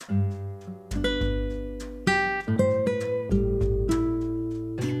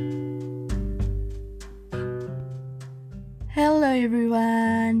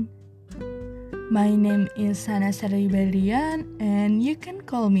everyone, my name is Hana Saribelian and you can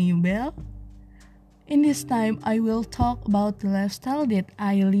call me Belle. In this time, I will talk about the lifestyle that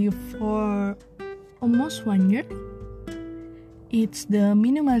I live for almost 1 year. It's the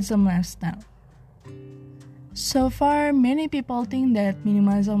minimalism lifestyle. So far, many people think that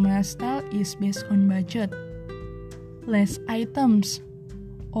minimalism lifestyle is based on budget, less items,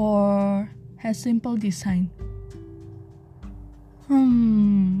 or has simple design.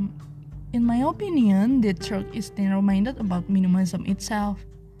 In my opinion, the truth is narrow-minded about minimalism itself.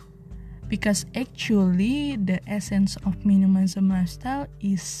 Because actually, the essence of minimalism lifestyle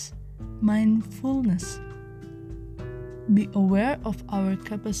is mindfulness. Be aware of our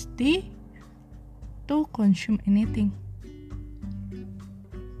capacity to consume anything.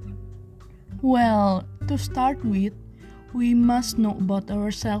 Well, to start with, we must know about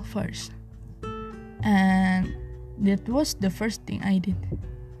ourselves first. And that was the first thing I did.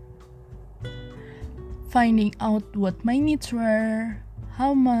 Finding out what my needs were,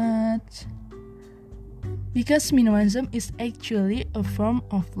 how much. Because minimalism is actually a form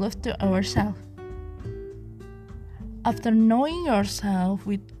of love to ourselves. After knowing yourself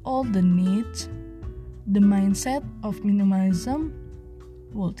with all the needs, the mindset of minimalism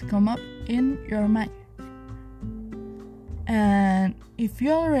will come up in your mind. And if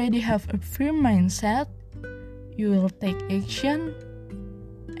you already have a firm mindset, you will take action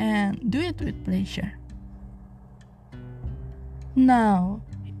and do it with pleasure. Now,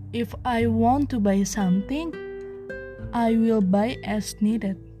 if I want to buy something, I will buy as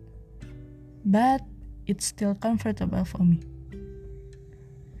needed, but it's still comfortable for me.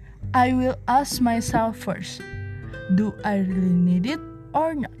 I will ask myself first, do I really need it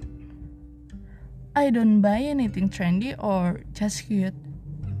or not? I don't buy anything trendy or just cute.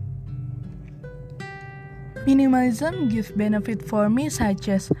 Minimalism gives benefit for me such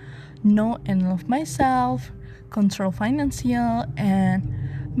as know and love myself, control financial, and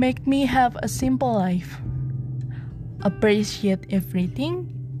make me have a simple life. Appreciate everything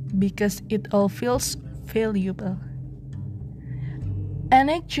because it all feels valuable.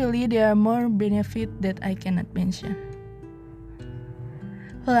 And actually, there are more benefits that I cannot mention.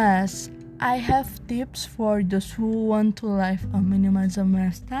 Plus, I have tips for those who want to live a minimalism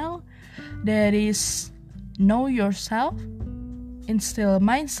lifestyle. That is, know yourself, instill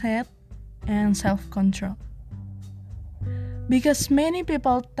mindset, and self-control. Because many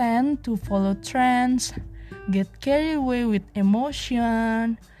people tend to follow trends, get carried away with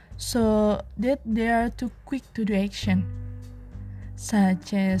emotion, so that they are too quick to do action,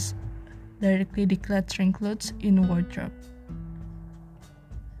 such as directly decluttering clothes in wardrobe.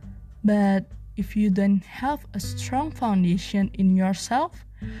 But if you don't have a strong foundation in yourself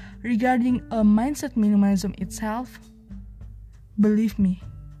regarding a mindset minimalism itself, believe me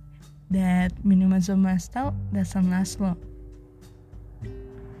that minimalism lifestyle doesn't last long.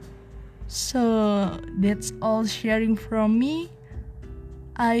 So that's all sharing from me.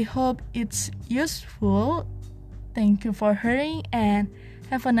 I hope it's useful. Thank you for hearing and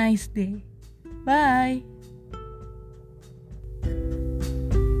have a nice day. Bye.